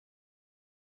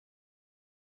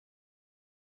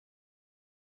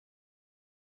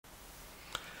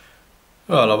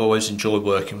Well, I've always enjoyed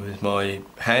working with my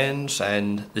hands,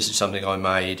 and this is something I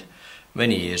made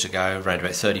many years ago, around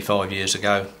about 35 years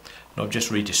ago, and I've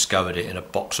just rediscovered it in a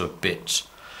box of bits.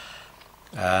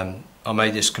 I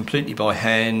made this completely by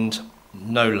hand,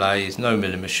 no lathe, no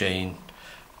milling machine,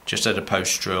 just had a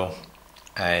post drill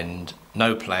and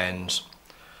no plans.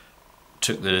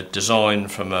 Took the design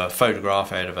from a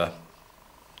photograph out of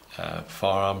a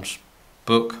firearms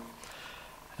book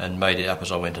and made it up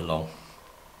as I went along.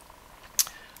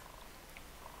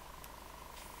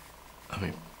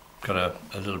 We've got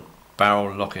a little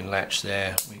barrel locking latch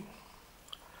there. We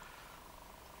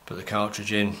put the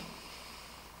cartridge in.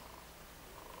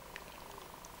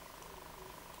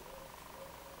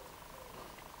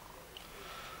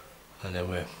 And then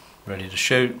we're ready to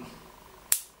shoot.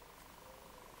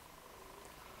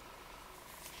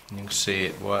 You can see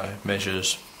it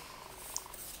measures,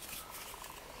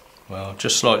 well,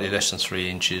 just slightly less than 3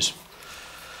 inches,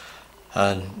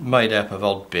 and made up of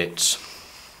odd bits.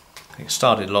 It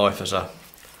started life as a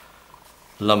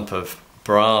lump of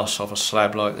brass off a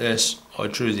slab like this. I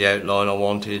drew the outline I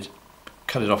wanted,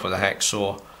 cut it off with a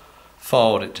hacksaw,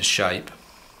 filed it to shape.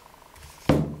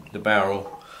 The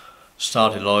barrel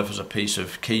started life as a piece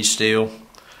of key steel,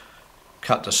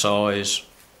 cut the size,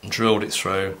 and drilled it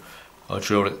through. I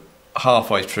drilled it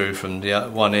halfway through from the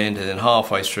one end and then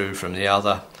halfway through from the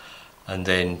other, and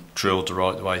then drilled the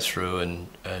right way through and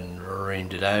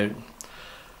reamed it out.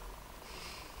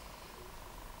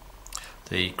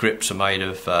 The grips are made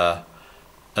of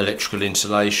electrical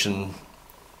insulation,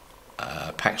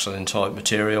 Paxilin type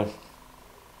material,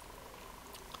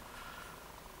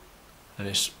 and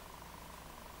it's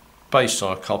based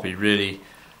on a copy, really.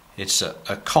 It's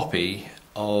a copy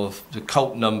of the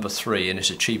Colt number 3, and it's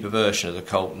a cheaper version of the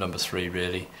Colt number 3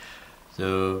 really.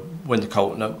 When the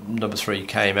Colt number 3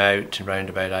 came out around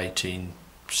about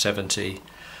 1870,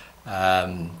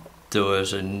 there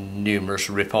was numerous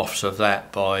rip-offs of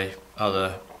that by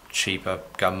other cheaper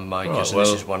gun makers, and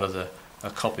this is one of a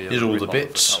copy of. Here's all the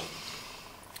bits,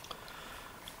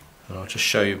 and I'll just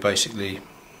show you basically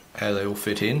how they all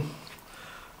fit in.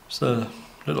 It's the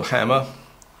little hammer,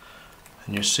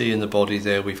 and you see in the body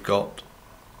there we've got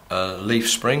a leaf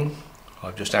spring.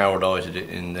 I've just anodized it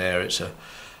in there. It's a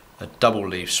double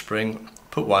leaf spring.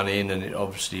 Put one in and it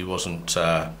obviously wasn't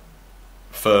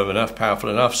firm enough, powerful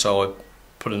enough, so I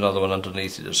put another one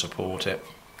underneath it to support it.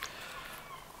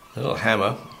 The little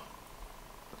hammer,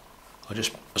 I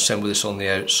just assemble this on the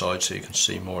outside so you can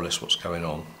see more or less what's going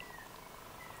on.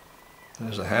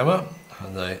 There's the hammer,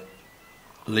 and the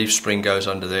leaf spring goes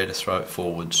under there to throw it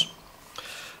forwards.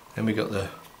 Then we got the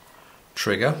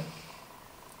trigger.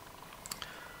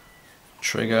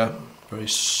 Very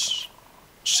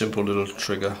simple little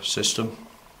trigger system.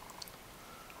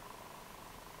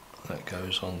 That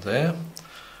goes on there.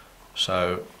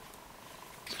 So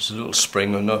there's a little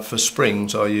spring, and for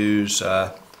springs I use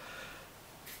a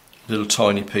little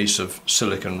tiny piece of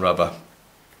silicone rubber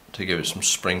to give it some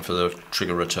spring for the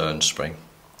trigger return spring.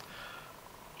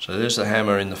 So there's the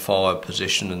hammer in the fire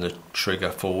position and the trigger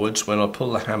forwards. When I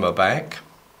pull the hammer back,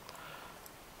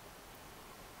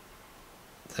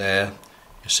 there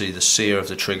you see the sear of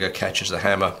the trigger catches the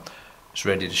hammer, it's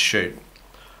ready to shoot.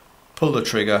 Pull the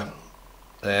trigger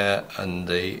there and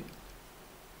the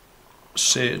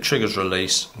trigger's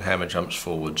release and hammer jumps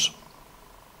forwards.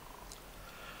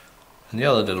 And the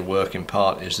other little working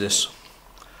part is this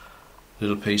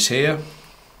little piece here,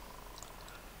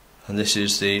 and this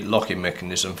is the locking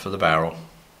mechanism for the barrel.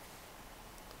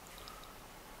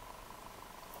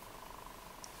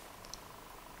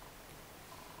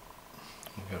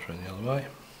 I'll go through the other way,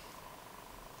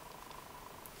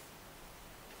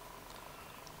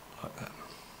 like that.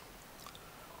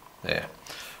 There.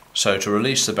 So to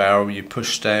release the barrel, you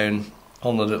push down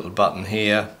on the little button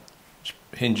here, which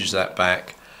hinges that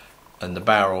back, and the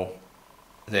barrel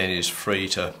then is free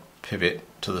to pivot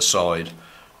to the side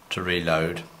to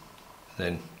reload.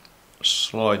 Then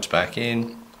slides back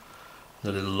in,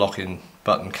 the little locking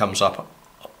button comes up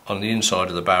on the inside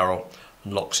of the barrel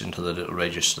and locks into the little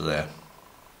register there.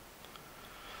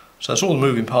 So that's all the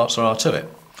moving parts there are to it.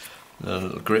 The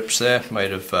little grips there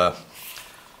made of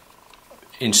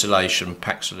insulation,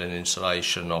 Paxilin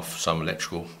insulation off some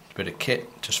electrical bit of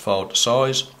kit, just filed to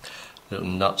size. Little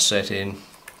nut set in,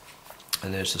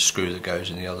 and there's the screw that goes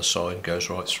in the other side and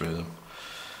goes right through them.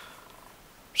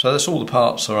 So that's all the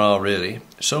parts there are really.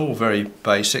 It's all very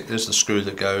basic. There's the screw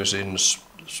that goes in,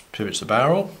 pivots the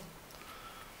barrel,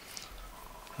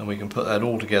 and we can put that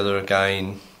all together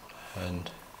again, and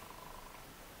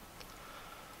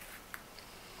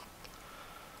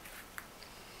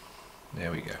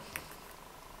there we go.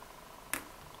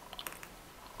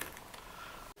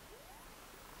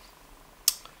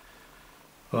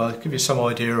 Well, I'll give you some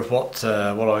idea of what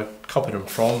I copied them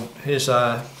from. Here's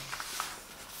a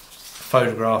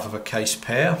photograph of a case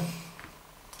pair.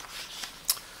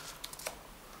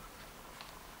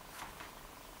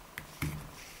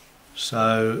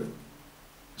 So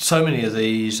many of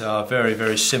these are very,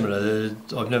 very similar.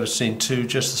 I've never seen two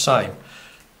just the same.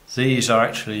 These are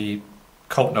actually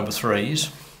Colt number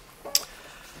 3s.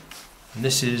 And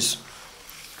this is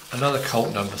another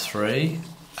Colt number 3,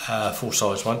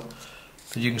 full-size one.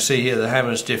 But you can see here the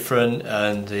hammer's different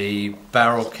and the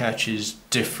barrel catch is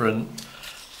different.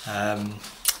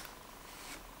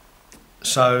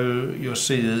 So you'll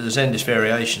see that there's endless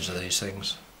variations of these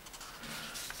things.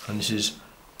 And this is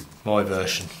my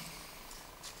version.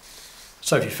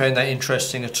 So if you found that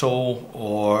interesting at all,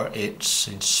 or it's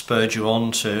spurred you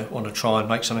on to want to try and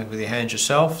make something with your hands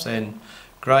yourself, then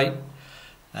great.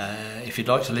 If you'd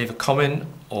like to leave a comment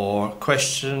or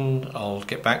question, I'll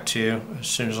get back to you as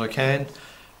soon as I can.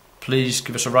 Please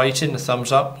give us a rating, a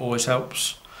thumbs up always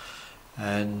helps.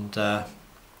 And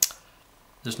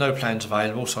there's no plans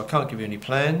available, so I can't give you any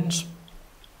plans.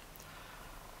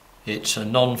 It's a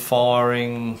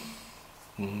non-firing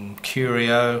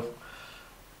curio,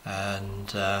 and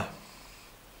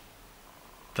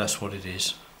that's what it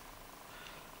is.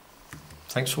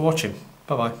 Thanks for watching.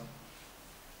 Bye bye.